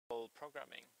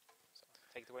programming. So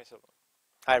take it away, Sylvan.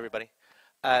 Hi, everybody.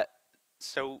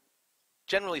 So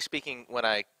generally speaking, when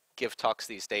I give talks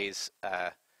these days,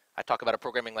 I talk about a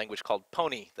programming language called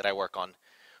Pony that I work on,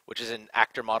 which is an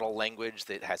actor model language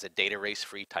that has a data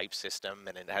race-free type system,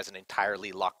 and it has an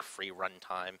entirely lock-free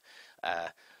runtime.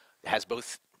 It has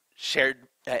both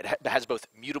it has both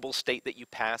mutable state that you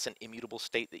pass and immutable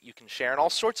state that you can share, and all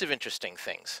sorts of interesting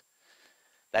things.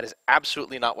 That is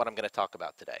absolutely not what I'm going to talk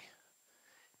about today.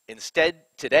 Instead,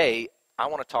 today, I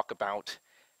want to talk about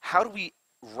how do we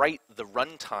write the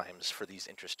runtimes for these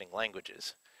interesting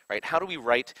languages, right? How do we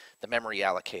write the memory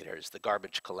allocators, the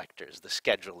garbage collectors, the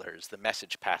schedulers, the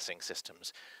message passing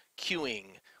systems,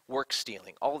 queuing, work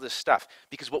stealing, all this stuff?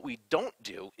 Because what we don't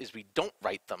do is we don't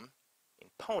write them in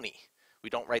Pony. We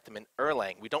don't write them in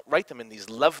Erlang. We don't write them in these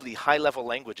lovely high-level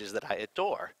languages that I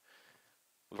adore.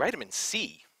 We write them in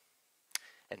C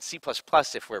and C++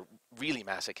 if we're really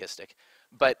masochistic.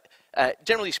 But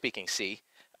generally speaking, C.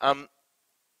 And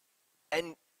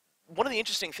one of the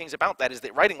interesting things about that is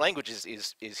that writing languages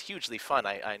is hugely fun.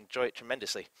 I enjoy it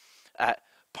tremendously.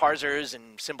 Parsers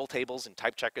and symbol tables and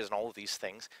type checkers and all of these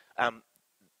things,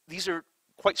 these are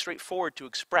quite straightforward to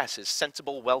express as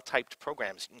sensible, well-typed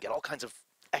programs. You can get all kinds of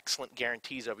excellent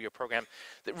guarantees over your program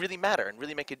that really matter and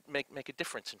really make a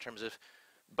difference in terms of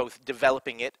both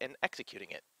developing it and executing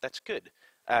it. That's good.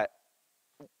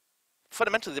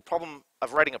 Fundamentally, the problem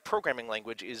of writing a programming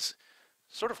language is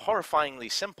sort of horrifyingly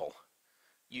simple.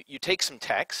 You take some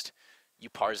text, you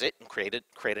parse it, and create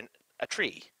a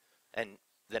tree. And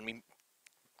then we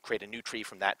create a new tree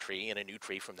from that tree, and a new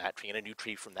tree from that tree, and a new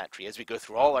tree from that tree. As we go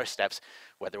through all our steps,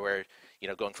 whether we're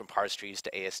going from parse trees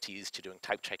to ASTs to doing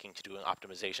type checking to doing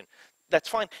optimization, that's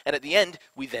fine. And at the end,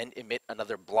 we then emit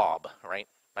another blob, right?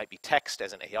 It might be text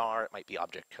as an AR, it might be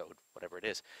object code, whatever it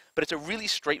is. But it's a really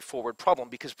straightforward problem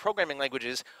because programming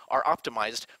languages are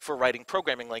optimized for writing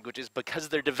programming languages because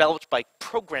they're developed by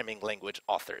programming language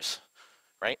authors,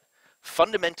 right?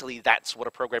 Fundamentally, that's what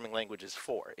a programming language is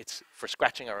for. It's for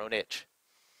scratching our own itch.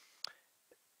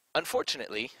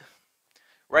 Unfortunately,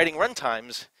 writing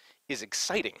runtimes is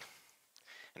exciting.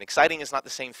 And exciting is not the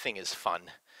same thing as fun.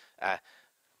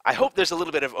 I hope there's a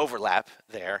little bit of overlap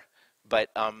there, but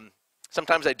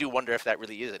sometimes I do wonder if that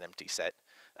really is an empty set.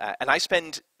 And I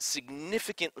spend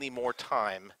significantly more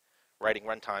time writing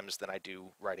runtimes than I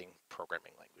do writing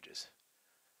programming languages.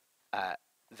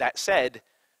 That said,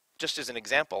 just as an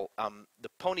example, the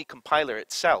Pony compiler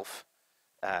itself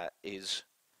is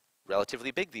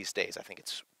relatively big these days. I think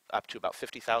it's up to about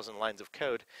 50,000 lines of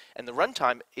code. And the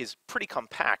runtime is pretty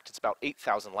compact. It's about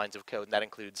 8,000 lines of code, and that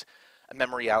includes a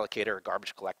memory allocator, a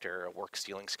garbage collector, a work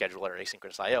stealing scheduler,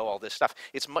 asynchronous I/O, all this stuff.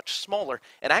 It's much smaller,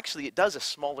 and actually it does a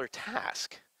smaller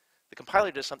task. The compiler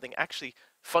does something actually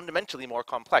fundamentally more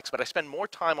complex, but I spend more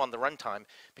time on the runtime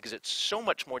because it's so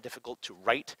much more difficult to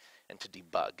write and to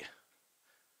debug.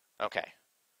 Okay,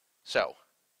 so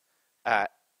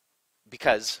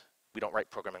because we don't write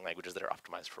programming languages that are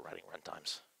optimized for writing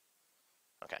runtimes.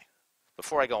 Okay,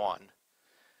 before I go on,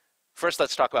 first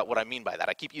let's talk about what I mean by that.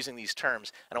 I keep using these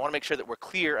terms, and I want to make sure that we're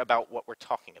clear about what we're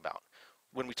talking about.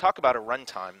 When we talk about a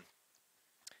runtime,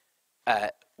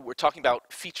 we're talking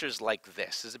about features like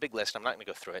this. This is a big list. I'm not going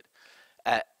to go through it.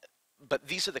 But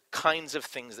these are the kinds of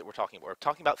things that we're talking about. We're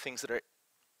talking about things that are,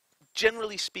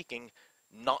 generally speaking,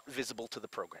 not visible to the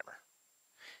programmer.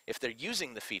 If they're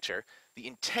using the feature, the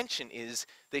intention is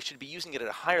they should be using it at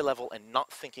a higher level and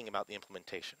not thinking about the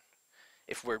implementation.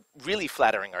 If we're really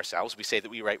flattering ourselves, we say that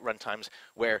we write runtimes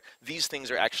where these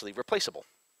things are actually replaceable,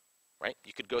 right?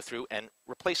 You could go through and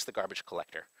replace the garbage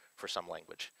collector for some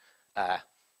language.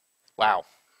 Wow,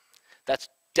 that's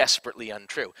desperately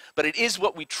untrue. But it is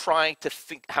what we try to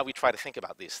think, how we try to think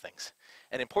about these things.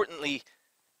 And importantly,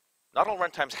 not all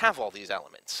runtimes have all these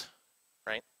elements,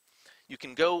 right? You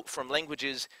can go from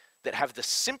languages that have the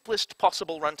simplest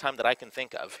possible runtime that I can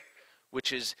think of,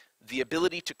 which is the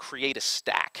ability to create a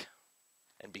stack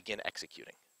and begin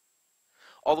executing,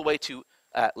 all the way to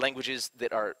languages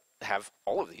that have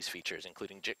all of these features,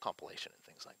 including JIT compilation and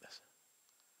things like this.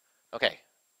 Okay,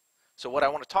 so what I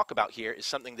want to talk about here is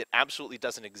something that absolutely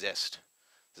doesn't exist.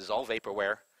 This is all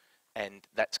vaporware, and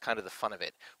that's kind of the fun of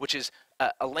it, which is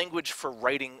a language for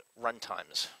writing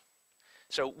runtimes.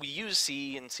 So we use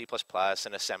C and C++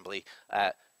 and assembly.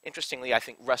 Interestingly, I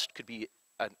think Rust could be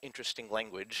an interesting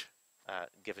language,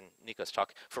 given Nico's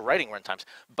talk, for writing runtimes.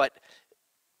 But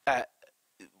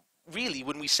really,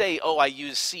 when we say, oh, I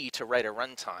use C to write a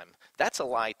runtime, that's a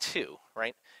lie too,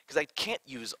 right? Because I can't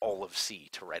use all of C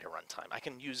to write a runtime. I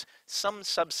can use some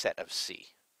subset of C.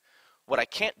 What I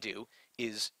can't do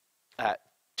is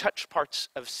touch parts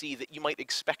of C that you might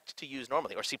expect to use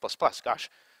normally, or C++. Gosh,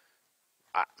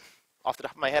 off the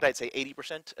top of my head, I'd say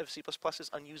 80% of C++ is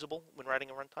unusable when writing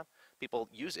a runtime. People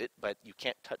use it, but you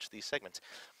can't touch these segments.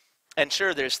 And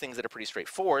sure, there's things that are pretty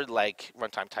straightforward, like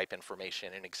runtime type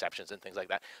information and exceptions and things like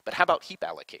that. But how about heap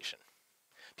allocation?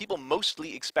 People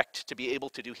mostly expect to be able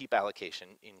to do heap allocation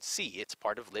in C. It's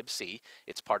part of libc.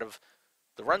 It's part of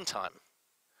the runtime.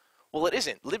 Well, it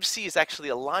isn't. libc is actually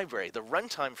a library. The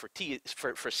runtime for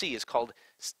C is called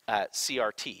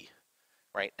CRT,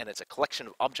 right? And it's a collection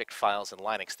of object files in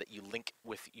Linux that you link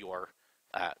with your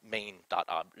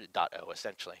main.o,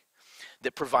 essentially,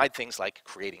 that provide things like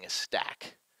creating a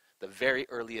stack, the very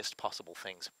earliest possible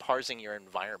things, parsing your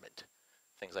environment,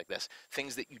 things like this,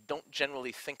 things that you don't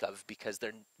generally think of because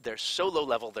they're so low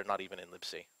level they're not even in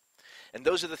libc. And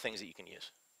those are the things that you can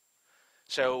use.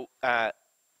 So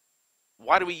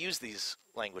why do we use these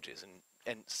languages?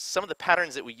 And some of the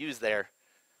patterns that we use there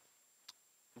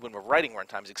when we're writing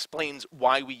runtimes explains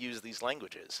why we use these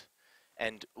languages.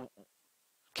 And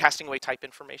casting away type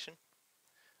information,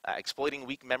 exploiting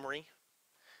weak memory.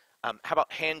 How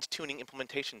about hand-tuning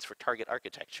implementations for target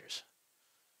architectures?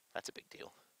 That's a big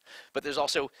deal. But there's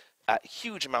also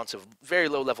huge amounts of very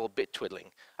low-level bit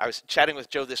twiddling. I was chatting with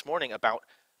Joe this morning about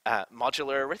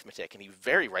modular arithmetic, and he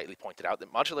very rightly pointed out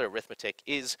that modular arithmetic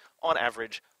is, on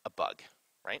average, a bug,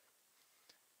 right?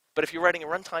 But if you're writing a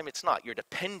runtime, it's not. You're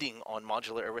depending on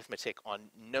modular arithmetic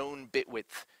on known bit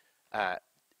width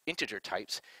integer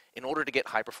types in order to get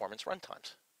high-performance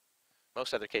runtimes.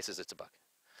 Most other cases, it's a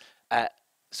bug.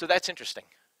 So that's interesting.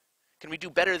 Can we do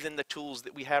better than the tools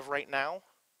that we have right now?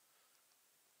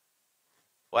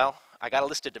 Well, I got a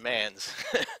list of demands.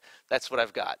 That's what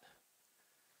I've got.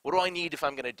 What do I need if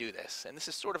I'm going to do this? And this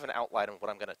is sort of an outline of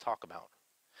what I'm going to talk about.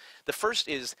 The first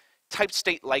is type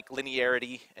state-like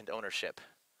linearity and ownership,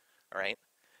 all right?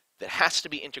 That has to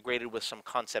be integrated with some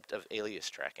concept of alias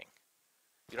tracking.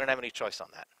 You don't have any choice on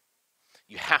that.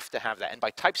 You have to have that. And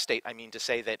by type state, I mean to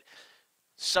say that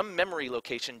some memory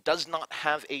location does not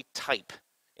have a type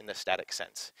in the static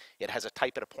sense. It has a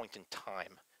type at a point in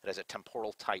time. It has a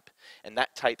temporal type. And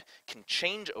that type can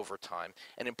change over time.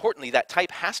 And importantly, that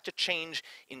type has to change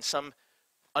in some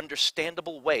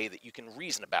understandable way that you can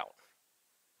reason about.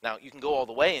 Now, you can go all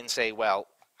the way and say, well,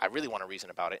 I really want to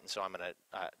reason about it, and so I'm going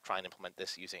to try and implement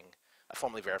this using a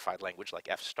formally verified language like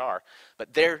F star.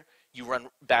 But there you run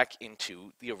back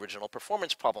into the original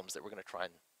performance problems that we're going to try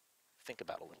and think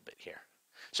about a little bit here.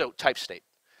 So type state.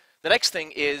 The next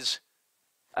thing is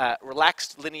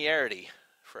relaxed linearity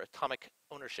for atomic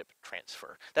ownership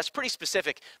transfer. That's pretty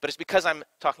specific, but it's because I'm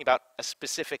talking about a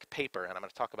specific paper, and I'm going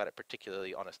to talk about it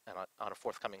particularly on a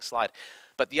forthcoming slide.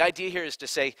 But the idea here is to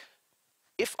say,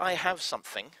 if I have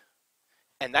something,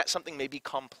 and that something may be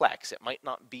complex, it might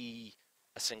not be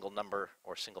a single number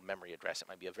or a single memory address, it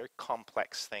might be a very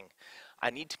complex thing, I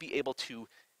need to be able to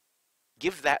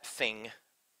give that thing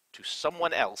to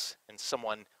someone else, and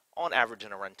someone, on average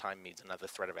in a runtime, means another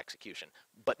thread of execution.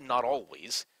 But not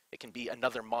always. It can be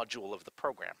another module of the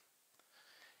program.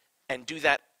 And do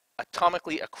that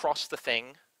atomically across the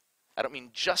thing. I don't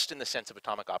mean just in the sense of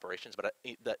atomic operations, but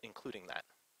including that.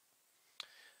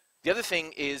 The other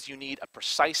thing is you need a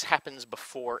precise happens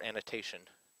before annotation.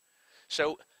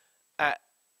 So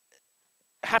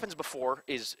happens before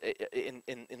is, in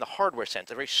the hardware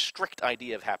sense, a very strict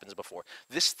idea of happens before.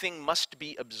 This thing must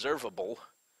be observable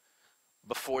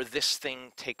before this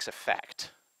thing takes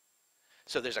effect.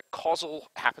 So there's a causal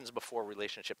happens before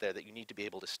relationship there that you need to be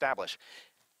able to establish.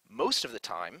 Most of the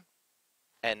time,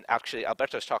 and actually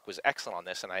Alberto's talk was excellent on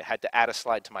this, and I had to add a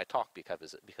slide to my talk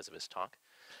because of his talk.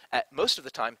 Most of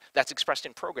the time, that's expressed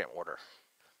in program order.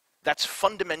 That's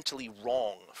fundamentally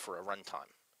wrong for a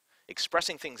runtime.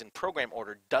 Expressing things in program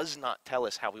order does not tell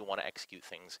us how we want to execute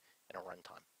things in a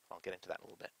runtime. I'll get into that in a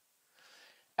little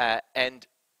bit. And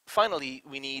finally,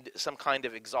 we need some kind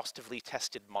of exhaustively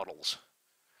tested models.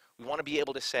 We want to be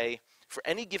able to say, for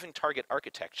any given target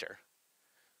architecture,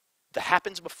 the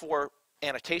happens before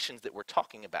annotations that we're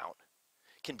talking about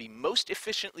can be most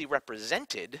efficiently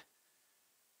represented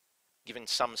given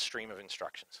some stream of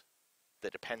instructions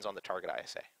that depends on the target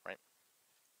ISA, right?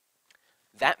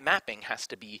 That mapping has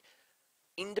to be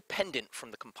independent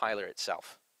from the compiler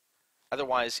itself.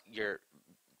 Otherwise, you're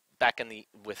back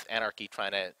with anarchy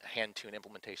trying to hand-tune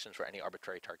implementations for any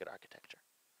arbitrary target architecture.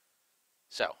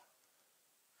 So,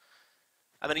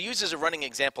 I'm going to use as a running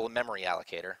example a memory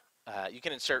allocator. You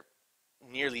can insert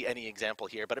nearly any example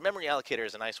here, but a memory allocator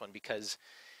is a nice one because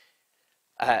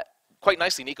quite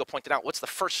nicely, Nico pointed out, what's the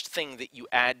first thing that you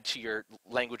add to your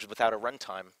language without a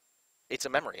runtime? It's a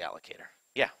memory allocator.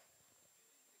 Yeah.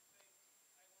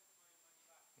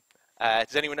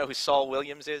 Does anyone know who Saul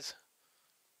Williams is?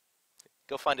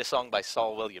 Go find a song by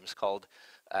Saul Williams called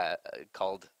the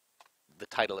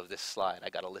title of this slide. I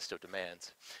got a list of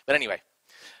demands. But anyway,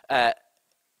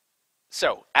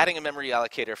 so adding a memory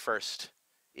allocator first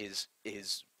is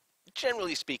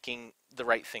generally speaking the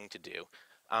right thing to do.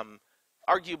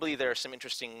 Arguably, there are some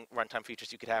interesting runtime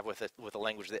features you could have with a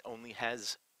language that only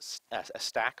has a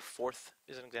stack. Forth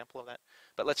is an example of that.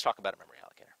 But let's talk about a memory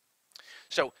allocator.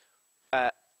 So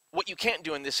what you can't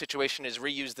do in this situation is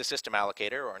reuse the system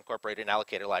allocator or incorporate an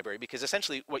allocator library, because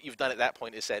essentially what you've done at that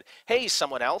point is said, hey,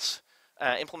 someone else,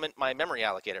 implement my memory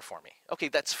allocator for me. Okay,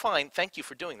 that's fine. Thank you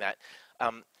for doing that.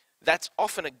 That's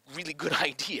often a really good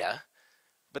idea,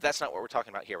 but that's not what we're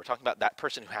talking about here. We're talking about that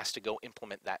person who has to go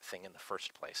implement that thing in the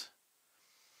first place.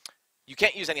 You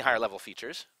can't use any higher level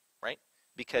features, right?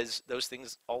 Because those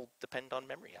things all depend on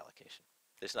memory allocation.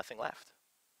 There's nothing left.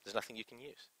 There's nothing you can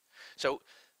use. So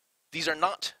these are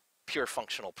not pure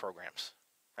functional programs,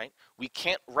 right? We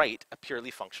can't write a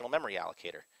purely functional memory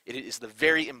allocator. It is the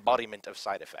very embodiment of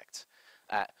side effects.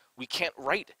 We can't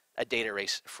write a data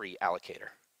race-free allocator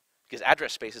because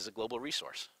address space is a global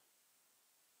resource,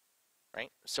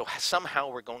 right? So somehow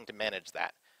we're going to manage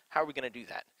that. How are we going to do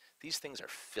that? These things are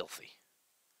filthy.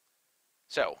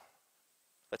 So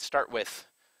let's start with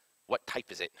what type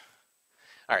is it?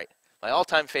 All right, my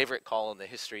all-time favorite call in the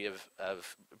history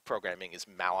of programming is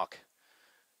malloc.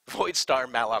 Void star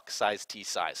malloc size t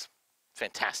size.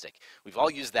 Fantastic. We've all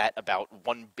used that about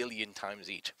 1 billion times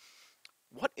each.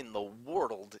 What in the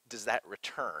world does that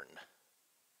return?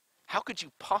 How could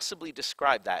you possibly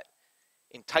describe that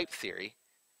in type theory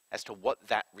as to what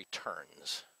that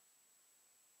returns?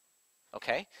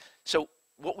 Okay, so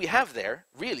what we have there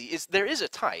really is there is a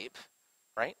type,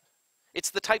 right?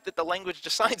 It's the type that the language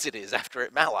decides it is after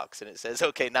it mallocs, and it says,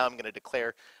 okay, now I'm going to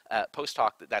declare post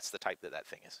hoc that that's the type that that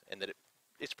thing is, and that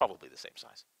it's probably the same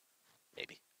size,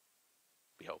 maybe,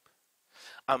 we hope.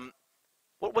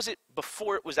 What was it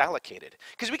before it was allocated?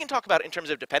 Because we can talk about it in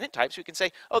terms of dependent types. We can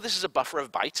say, oh, this is a buffer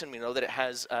of bytes, and we know that it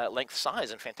has length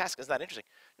size, and fantastic. Isn't that interesting?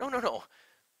 No, no, no.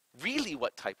 Really,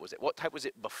 what type was it? What type was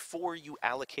it before you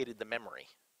allocated the memory?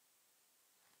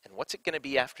 And what's it going to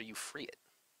be after you free it?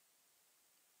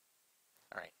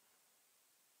 All right.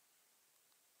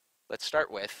 Let's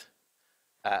start with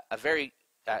a very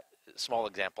small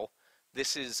example.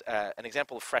 This is an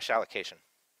example of fresh allocation.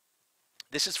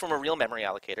 This is from a real memory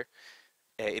allocator.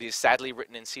 It is sadly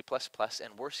written in C++,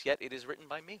 and worse yet, it is written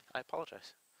by me. I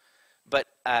apologize. But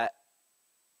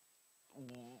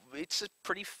it's a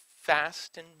pretty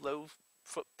fast and low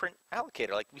footprint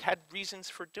allocator. Like, we had reasons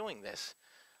for doing this.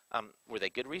 Were they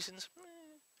good reasons?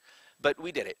 But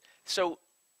we did it. So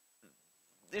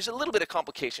there's a little bit of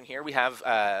complication here. We have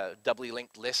doubly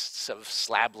linked lists of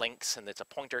slab links, and it's a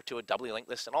pointer to a doubly linked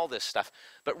list and all this stuff.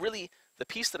 But really, the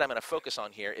piece that I'm going to focus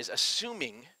on here is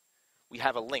assuming we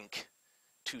have a link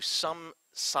to some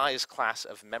size class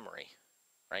of memory,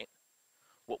 right?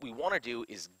 What we want to do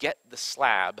is get the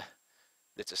slab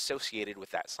that's associated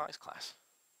with that size class.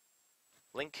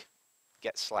 Link,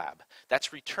 get slab.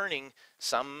 That's returning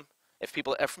some, if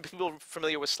people are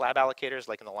familiar with slab allocators,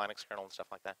 like in the Linux kernel and stuff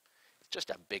like that, it's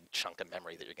just a big chunk of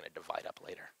memory that you're going to divide up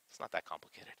later. It's not that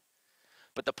complicated.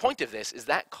 But the point of this is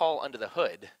that call under the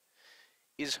hood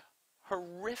is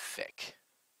horrific.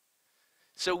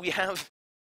 So we have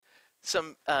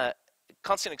some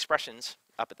constant expressions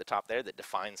up at the top there that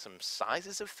define some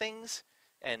sizes of things.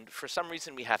 And for some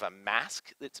reason, we have a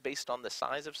mask that's based on the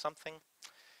size of something.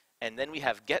 And then we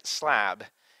have get slab.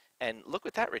 And look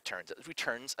what that returns. It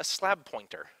returns a slab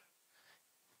pointer.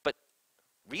 But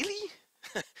really?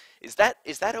 Is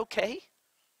that okay?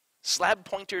 Slab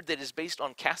pointer that is based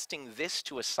on casting this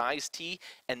to a size t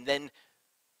and then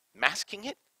masking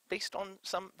it based on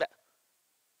some...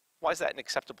 Why is that an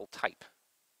acceptable type?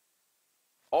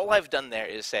 All I've done there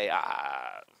is say,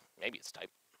 maybe it's type.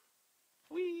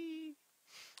 Whee!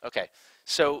 Okay,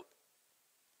 so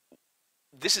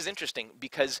this is interesting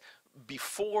because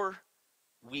before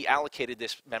we allocated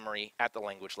this memory at the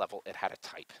language level, it had a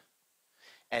type.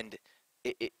 And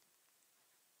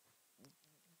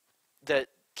the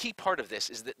key part of this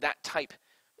is that that type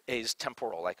is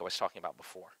temporal, like I was talking about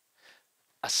before.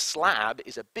 A slab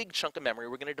is a big chunk of memory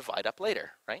we're going to divide up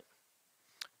later, right?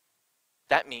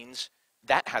 That means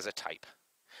that has a type.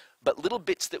 But little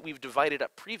bits that we've divided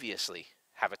up previously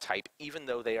have a type, even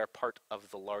though they are part of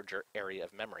the larger area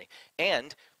of memory.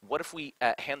 And what if we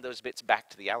hand those bits back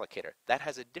to the allocator? That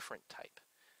has a different type.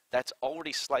 That's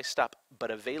already sliced up but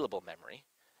available memory,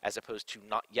 as opposed to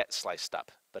not yet sliced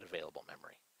up but available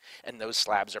memory. And those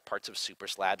slabs are parts of super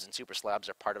slabs, and super slabs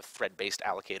are part of thread-based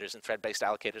allocators, and thread-based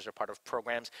allocators are part of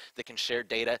programs that can share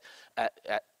data at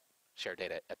the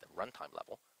runtime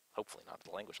level, hopefully not at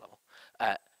the language level.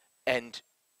 And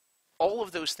all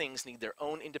of those things need their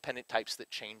own independent types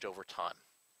that change over time.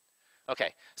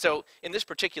 Okay, so in this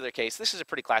particular case, this is a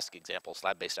pretty classic example.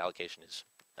 Slab-based allocation is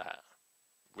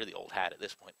really old hat at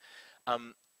this point.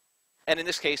 And in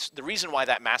this case, the reason why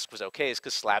that mask was okay is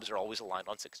because slabs are always aligned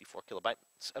on 64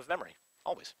 kilobytes of memory,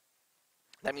 always.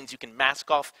 That means you can mask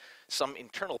off some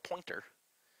internal pointer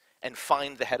and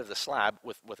find the head of the slab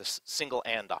with a single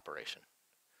AND operation.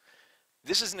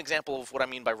 This is an example of what I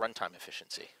mean by runtime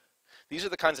efficiency. These are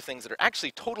the kinds of things that are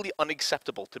actually totally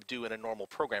unacceptable to do in a normal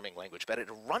programming language, but at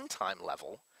a runtime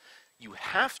level, you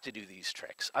have to do these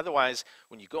tricks. Otherwise,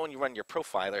 when you go and you run your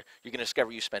profiler, you're going to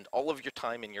discover you spend all of your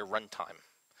time in your runtime.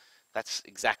 That's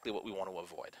exactly what we want to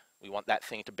avoid. We want that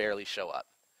thing to barely show up.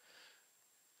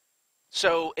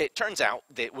 So it turns out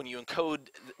that when you encode,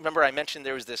 remember I mentioned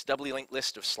there was this doubly linked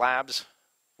list of slabs?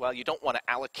 Well, you don't want to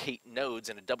allocate nodes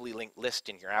in a doubly linked list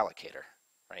in your allocator,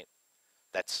 right?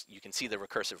 You can see the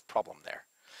recursive problem there.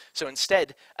 So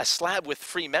instead, a slab with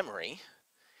free memory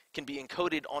can be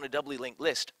encoded on a doubly linked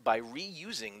list by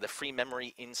reusing the free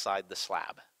memory inside the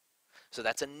slab. So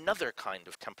that's another kind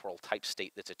of temporal type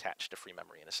state that's attached to free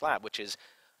memory in a slab, which is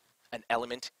an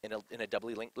element in a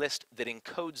doubly linked list that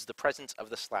encodes the presence of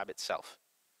the slab itself.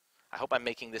 I hope I'm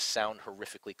making this sound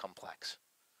horrifically complex.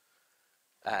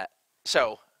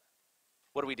 So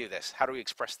what do we do this? How do we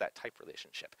express that type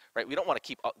relationship? Right? We don't want to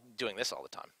keep doing this all the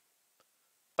time.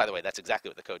 By the way, that's exactly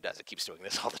what the code does. It keeps doing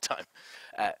this all the time.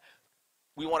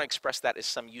 We want to express that as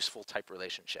some useful type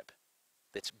relationship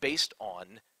that's based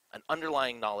on an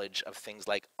underlying knowledge of things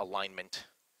like alignment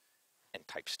and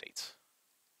type states.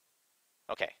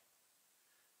 Okay.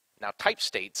 Now, type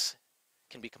states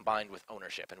can be combined with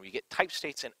ownership, and we get type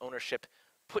states and ownership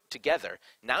put together.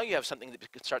 Now you have something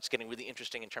that starts getting really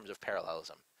interesting in terms of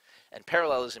parallelism. And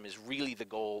parallelism is really the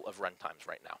goal of runtimes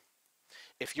right now.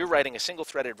 If you're writing a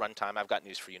single-threaded runtime, I've got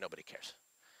news for you. Nobody cares.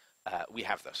 We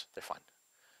have those. They're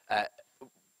fine.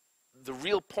 The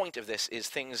real point of this is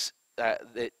things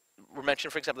that were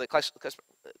mentioned, for example, that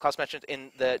Klaus mentioned in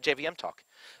the JVM talk.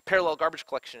 Parallel garbage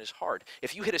collection is hard.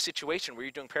 If you hit a situation where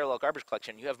you're doing parallel garbage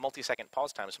collection, you have multi-second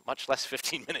pause times, much less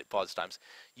 15-minute pause times,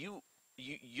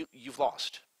 you've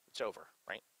lost. It's over,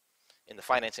 right? In the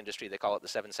finance industry, they call it the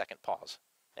 7-second pause.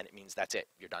 And it means that's it.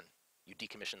 You're done. You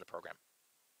decommission the program.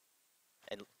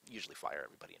 And usually fire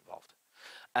everybody involved.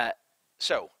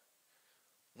 So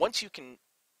once you can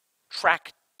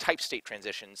track type state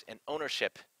transitions and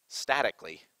ownership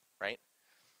statically, right,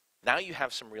 now you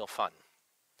have some real fun.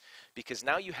 Because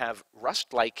now you have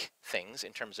Rust-like things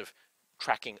in terms of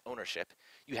tracking ownership.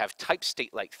 You have type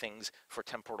state-like things for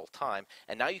temporal time.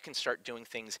 And now you can start doing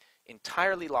things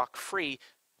entirely lock-free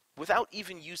without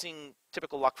even using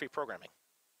typical lock-free programming.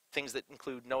 Things that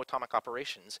include no atomic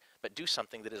operations, but do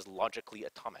something that is logically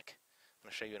atomic. I'm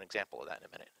going to show you an example of that in a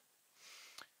minute.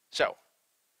 So,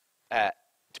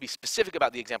 to be specific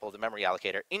about the example of the memory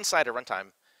allocator, inside a runtime,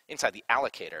 inside the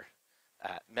allocator,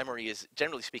 memory is,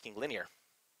 generally speaking, linear.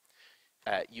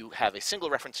 You have a single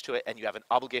reference to it, and you have an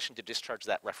obligation to discharge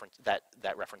that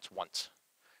reference once,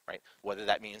 right? Whether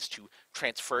that means to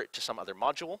transfer it to some other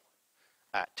module,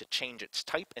 to change its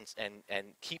type and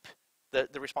keep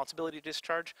the responsibility to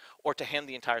discharge, or to hand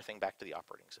the entire thing back to the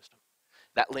operating system.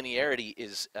 That linearity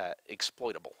is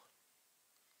exploitable.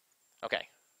 Okay.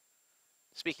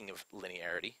 Speaking of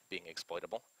linearity being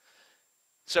exploitable,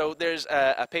 so there's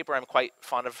a paper I'm quite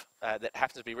fond of that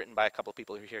happens to be written by a couple of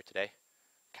people who are here today,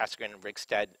 Casagrande and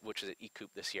Rigstad, which is at eCoop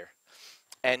this year.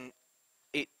 And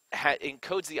it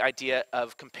encodes the idea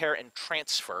of compare and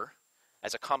transfer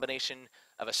as a combination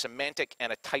of a semantic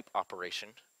and a type operation.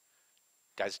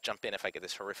 Guys, jump in if I get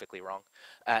this horrifically wrong.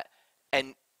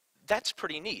 And that's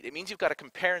pretty neat. It means you've got a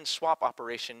compare and swap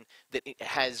operation that it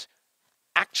has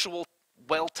actual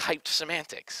well-typed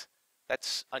semantics.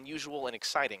 That's unusual and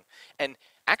exciting. And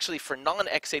actually, for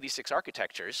non-x86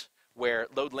 architectures, where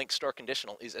load, link, store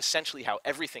conditional is essentially how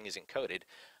everything is encoded,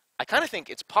 I kind of think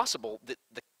it's possible that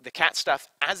the cat stuff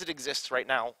as it exists right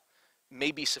now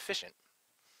may be sufficient.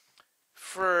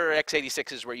 For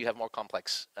x86s where you have more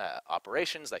complex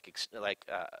operations like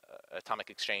atomic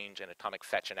exchange and atomic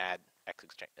fetch and add,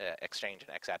 exchange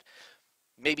and xadd,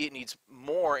 maybe it needs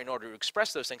more in order to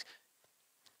express those things.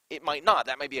 It might not.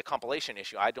 That might be a compilation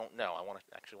issue. I don't know. I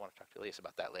actually want to talk to Elias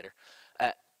about that later.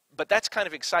 But that's kind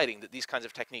of exciting that these kinds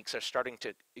of techniques are starting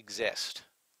to exist.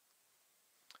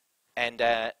 And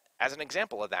as an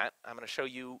example of that, I'm going to show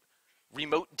you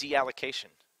remote deallocation.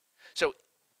 So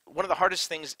one of the hardest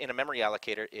things in a memory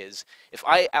allocator is if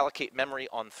I allocate memory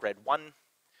on thread 1,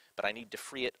 but I need to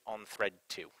free it on thread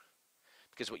 2.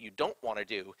 because what you don't want to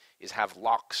do is have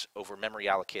locks over memory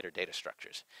allocator data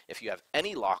structures. If you have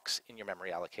any locks in your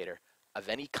memory allocator of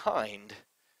any kind,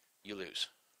 you lose,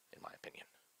 in my opinion.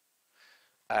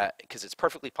 Because it's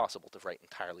perfectly possible to write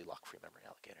entirely lock-free memory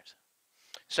allocators.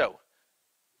 So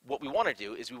what we want to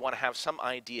do is we want to have some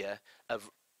idea of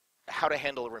how to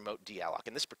handle a remote dealloc.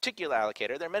 In this particular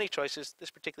allocator, there are many choices. This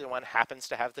particular one happens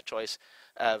to have the choice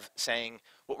of saying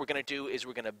what we're going to do is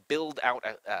we're going to build out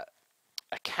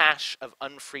a cache of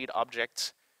unfreed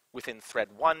objects within thread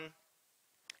 1,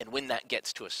 and when that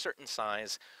gets to a certain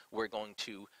size, we're going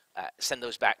to send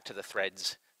those back to the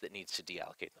threads that needs to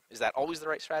deallocate them. Is that always the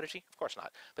right strategy? Of course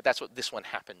not, but that's what this one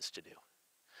happens to do.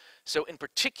 So in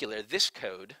particular, this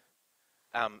code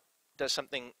does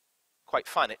something quite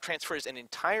fun. It transfers an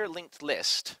entire linked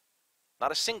list,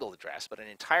 not a single address, but an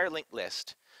entire linked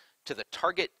list to the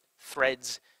target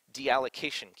thread's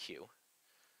deallocation queue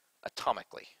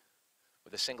atomically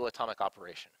with a single atomic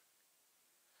operation.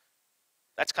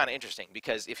 That's kind of interesting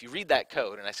because if you read that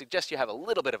code, and I suggest you have a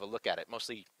little bit of a look at it,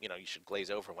 mostly, you should glaze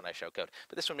over when I show code,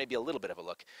 but this one may be a little bit of a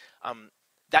look.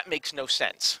 That makes no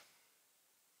sense.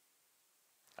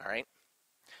 All right?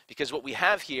 Because what we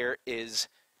have here is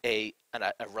a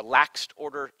relaxed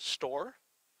order store,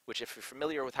 which if you're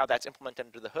familiar with how that's implemented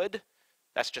under the hood,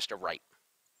 that's just a write.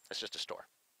 That's just a store.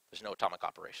 There's no atomic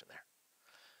operation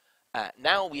there.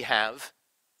 Now we have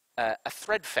a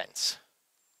thread fence.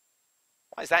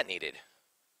 Why is that needed?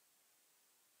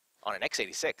 On an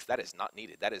x86, that is not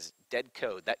needed. That is dead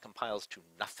code. That compiles to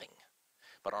nothing.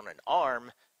 But on an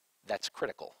ARM, that's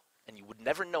critical. And you would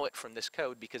never know it from this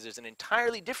code because there's an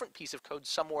entirely different piece of code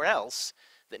somewhere else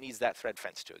that needs that thread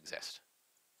fence to exist.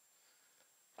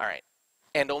 All right.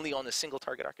 And only on a single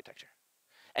target architecture.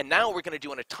 And now we're going to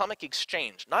do an atomic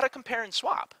exchange, not a compare and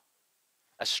swap,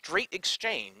 a straight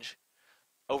exchange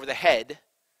over the head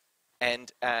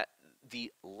and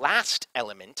the last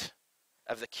element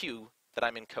of the queue that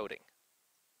I'm encoding.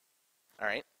 All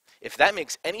right? If that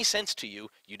makes any sense to you,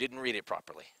 you didn't read it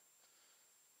properly.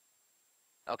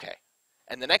 Okay.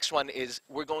 And the next one is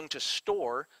we're going to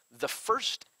store the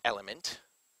first element,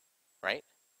 right,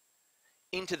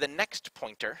 into the next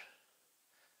pointer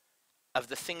of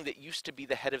the thing that used to be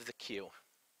the head of the queue.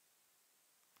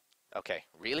 Okay,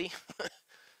 really?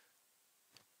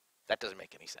 That doesn't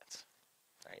make any sense.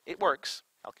 All right? It works.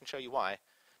 I can show you why.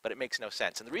 But it makes no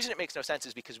sense. And the reason it makes no sense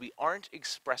is because we aren't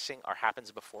expressing our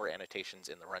happens before annotations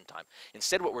in the runtime.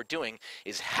 Instead, what we're doing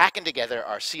is hacking together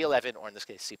our C11, or in this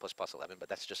case, C++11, but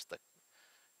that's just the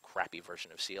crappy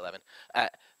version of C11,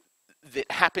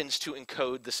 that happens to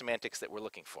encode the semantics that we're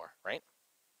looking for, right?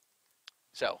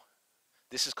 So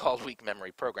this is called weak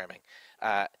memory programming.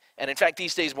 And in fact,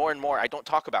 these days, more and more, I don't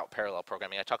talk about parallel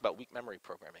programming. I talk about weak memory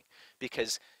programming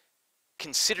because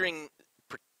considering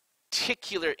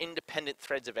particular independent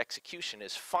threads of execution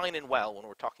is fine and well when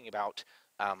we're talking about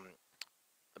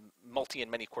multi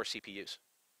and many core CPUs.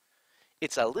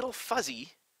 It's a little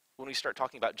fuzzy when we start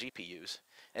talking about GPUs,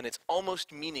 and it's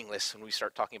almost meaningless when we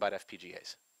start talking about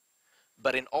FPGAs.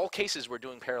 But in all cases, we're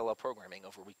doing parallel programming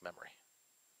over weak memory.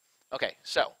 Okay,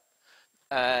 so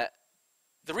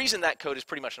the reason that code is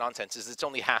pretty much nonsense is it's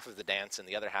only half of the dance, and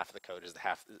the other half of the code is the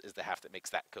half that makes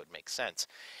that code make sense.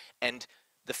 And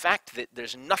the fact that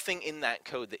there's nothing in that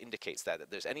code that indicates that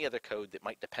there's any other code that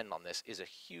might depend on this is a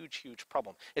huge, huge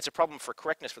problem. It's a problem for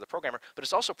correctness for the programmer, but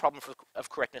it's also a problem of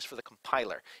correctness for the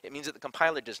compiler. It means that the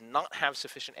compiler does not have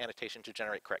sufficient annotation to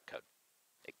generate correct code.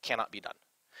 It cannot be done.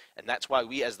 And that's why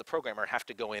we, as the programmer, have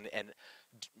to go in and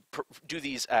do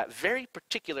these very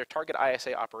particular target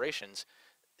ISA operations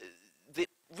that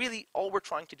really all we're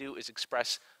trying to do is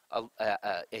express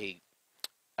a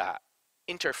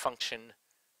interfunction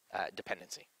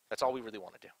dependency. That's all we really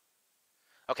want to do.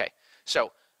 Okay,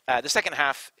 so the second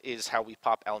half is how we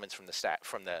pop elements from the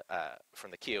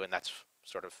from the queue, and that's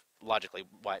sort of logically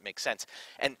why it makes sense.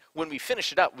 And when we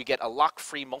finish it up, we get a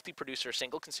lock-free multi-producer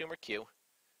single consumer queue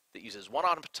that uses one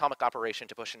atomic operation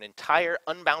to push an entire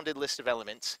unbounded list of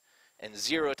elements and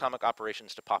 0 atomic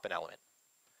operations to pop an element.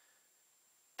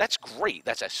 That's great.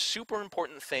 That's a super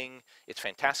important thing. It's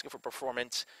fantastic for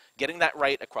performance. Getting that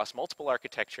right across multiple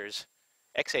architectures,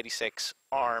 x86,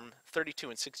 ARM, 32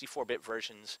 and 64-bit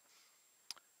versions.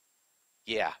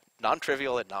 Yeah,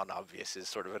 non-trivial and non-obvious is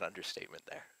sort of an understatement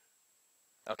there.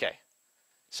 Okay,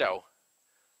 so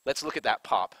let's look at that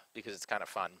pop because it's kind of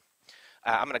fun.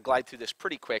 I'm going to glide through this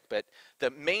pretty quick, but the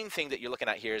main thing that you're looking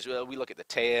at here is we look at the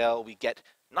tail. We get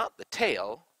not the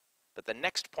tail, but the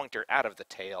next pointer out of the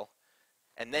tail.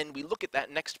 And then we look at that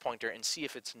next pointer and see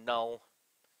if it's null.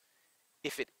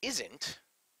 If it isn't,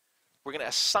 we're going to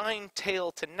assign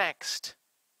tail to next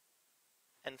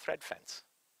and thread fence.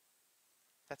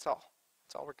 That's all.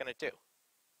 That's all we're going to do.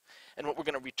 And what we're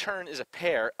going to return is a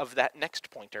pair of that next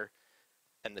pointer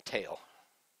and the tail.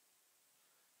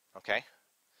 Okay?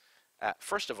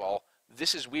 First of all,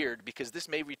 this is weird because this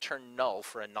may return null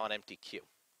for a non-empty queue.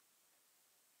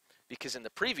 Because in the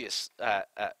previous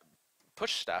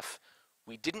push stuff,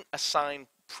 we didn't assign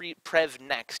prev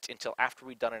next until after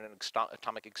we'd done an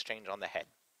atomic exchange on the head.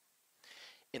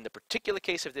 In the particular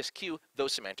case of this queue,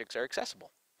 those semantics are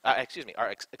acceptable.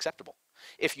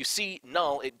 If you see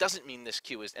null, it doesn't mean this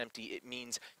queue is empty. It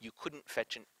means you couldn't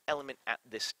fetch an element at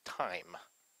this time.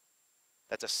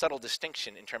 That's a subtle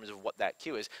distinction in terms of what that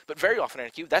queue is. But very often in a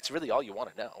queue, that's really all you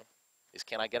want to know, is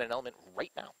can I get an element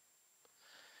right now?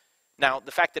 Now,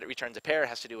 the fact that it returns a pair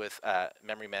has to do with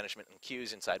memory management and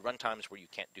queues inside runtimes where you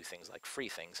can't do things like free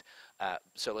things.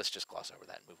 So let's just gloss over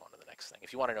that and move on to the next thing.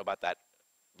 If you want to know about that,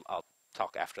 I'll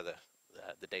talk after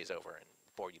the day's over and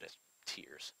bore you to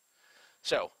tears.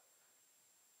 So,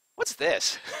 what's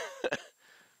this?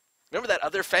 Remember that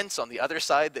other fence on the other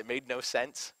side that made no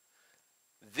sense?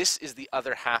 This is the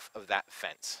other half of that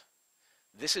fence.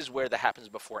 This is where the happens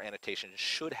before annotation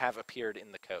should have appeared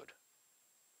in the code.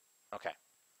 Okay.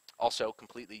 Also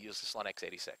completely useless on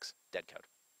x86, dead code.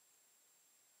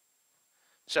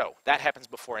 So that happens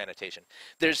before annotation.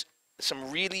 There's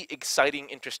some really exciting,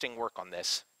 interesting work on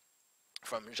this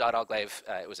from Jad Al-Glev.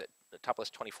 It was at Topless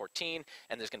 2014,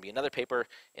 and there's going to be another paper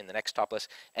in the next Topless.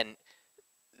 And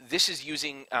this is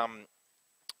using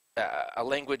a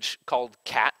language called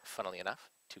cat, funnily enough.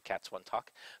 2 cats, 1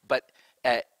 talk. But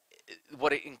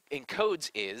what it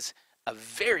encodes is a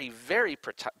very, very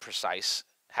precise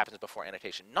happens before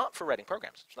annotation, not for writing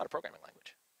programs. It's not a programming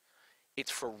language.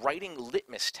 It's for writing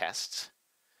litmus tests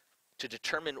to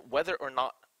determine whether or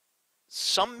not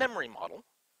some memory model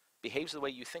behaves the way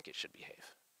you think it should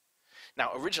behave.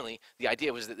 Now, originally, the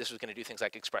idea was that this was going to do things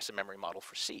like express a memory model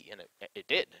for C, and it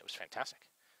did. It was fantastic.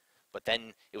 But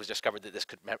then it was discovered that this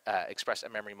could express a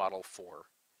memory model for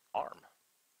ARM,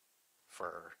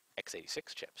 for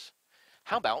x86 chips.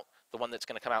 How about the one that's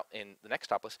going to come out in the next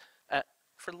Topless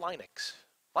for Linux?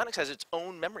 Linux has its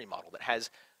own memory model that has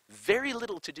very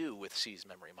little to do with C's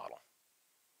memory model.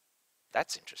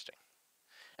 That's interesting.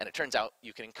 And it turns out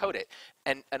you can encode it.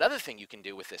 And another thing you can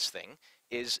do with this thing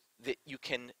is that you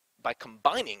can, by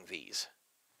combining these,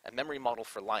 a memory model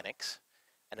for Linux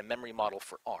and a memory model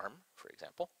for ARM, for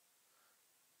example,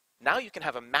 now you can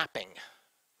have a mapping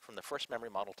from the first memory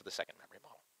model to the second memory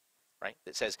model. Right?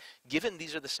 That says, given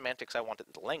these are the semantics I want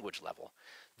at the language level,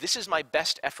 this is my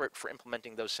best effort for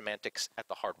implementing those semantics at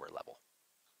the hardware level.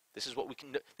 This is what we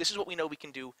can do. This is what we know we can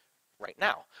do right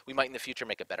now. We might in the future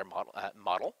make a better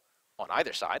model on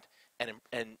either side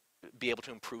and be able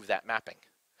to improve that mapping.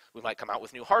 We might come out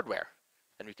with new hardware,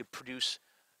 and we could produce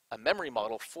a memory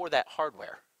model for that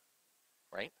hardware,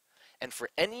 right? And for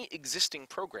any existing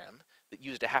program that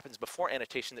used a happens before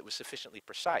annotation that was sufficiently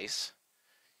precise,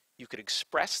 you could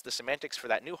express the semantics for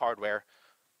that new hardware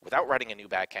without writing a new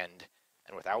backend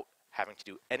and without having to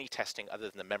do any testing other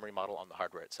than the memory model on the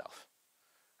hardware itself.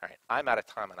 All right, I'm out of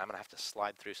time, and I'm going to have to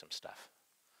slide through some stuff.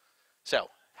 So,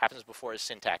 happens before is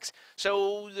syntax.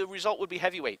 So the result would be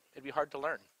heavyweight. It'd be hard to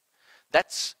learn.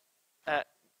 That's,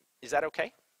 is that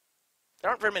okay? There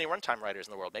aren't very many runtime writers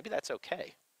in the world. Maybe that's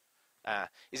okay.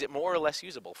 Is it more or less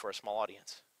usable for a small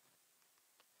audience?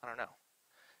 I don't know.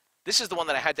 This is the one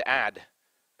that I had to add.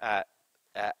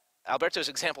 Alberto's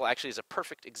example actually is a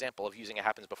perfect example of using a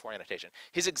happens before annotation.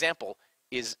 His example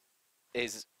is a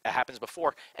happens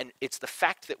before, and it's the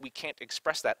fact that we can't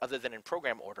express that other than in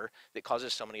program order that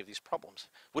causes so many of these problems.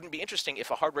 Wouldn't it be interesting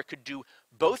if a hardware could do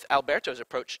both Alberto's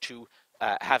approach to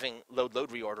having load-load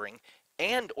reordering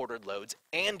and ordered loads,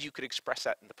 and you could express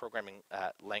that in the programming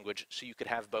language, so you could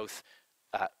have both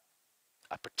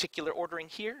a particular ordering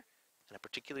here and a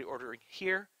particular ordering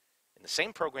here in the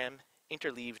same program,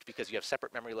 interleaved because you have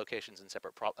separate memory locations and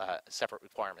separate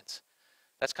requirements.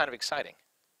 That's kind of exciting.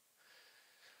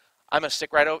 I'm going to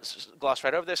gloss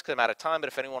right over this because I'm out of time, but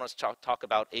if anyone wants to talk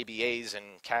about ABAs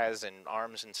and CAS and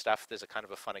ARMs and stuff, there's a kind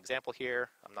of a fun example here.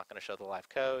 I'm not going to show the live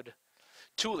code.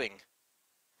 Tooling.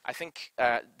 I think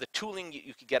the tooling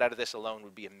you could get out of this alone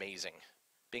would be amazing.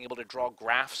 Being able to draw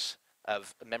graphs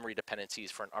of memory dependencies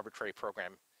for an arbitrary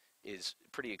program is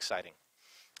pretty exciting.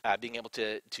 Being able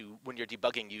to, when you're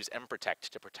debugging, use mprotect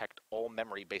to protect all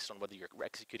memory based on whether you're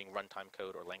executing runtime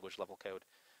code or language level code.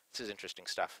 This is interesting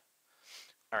stuff.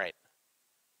 All right.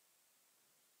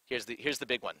 Here's the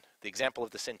big one, the example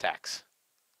of the syntax.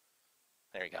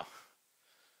 There you go.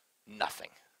 Nothing.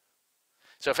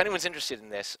 So if anyone's interested in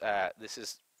this, this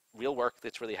is real work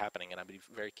that's really happening, and I'd be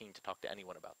very keen to talk to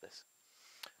anyone about this.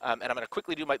 And I'm going to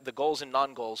quickly do the goals and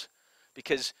non-goals,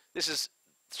 because this is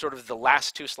sort of the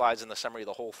last two slides in the summary of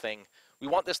the whole thing. We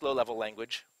want this low-level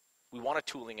language. We want a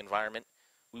tooling environment.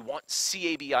 We want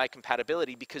CABI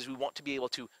compatibility because we want to be able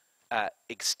to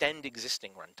extend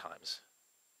existing runtimes.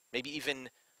 Maybe even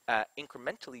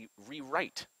incrementally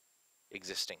rewrite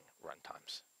existing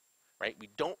runtimes, right? We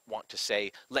don't want to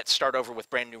say, let's start over with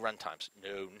brand new runtimes.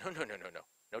 No, no, no, no, no, no,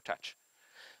 no touch.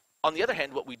 On the other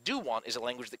hand, what we do want is a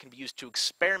language that can be used to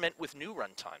experiment with new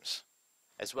runtimes,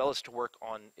 as well as to work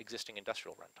on existing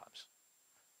industrial runtimes.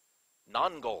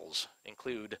 Non-goals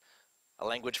include a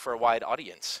language for a wide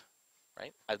audience,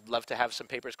 right? I'd love to have some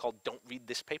papers called Don't Read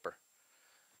This Paper.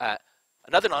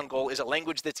 Another non-goal is a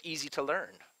language that's easy to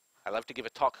learn. I love to give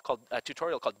a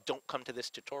tutorial called Don't Come to This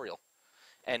Tutorial.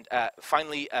 And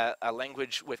finally, a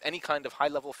language with any kind of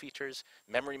high-level features,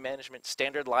 memory management,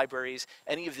 standard libraries,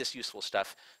 any of this useful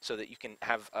stuff, so that you can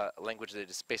have a language that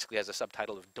is basically has a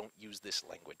subtitle of Don't Use This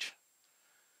Language.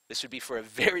 This would be for a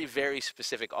very, very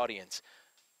specific audience.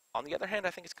 On the other hand,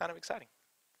 I think it's kind of exciting.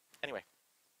 Anyway,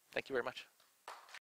 thank you very much.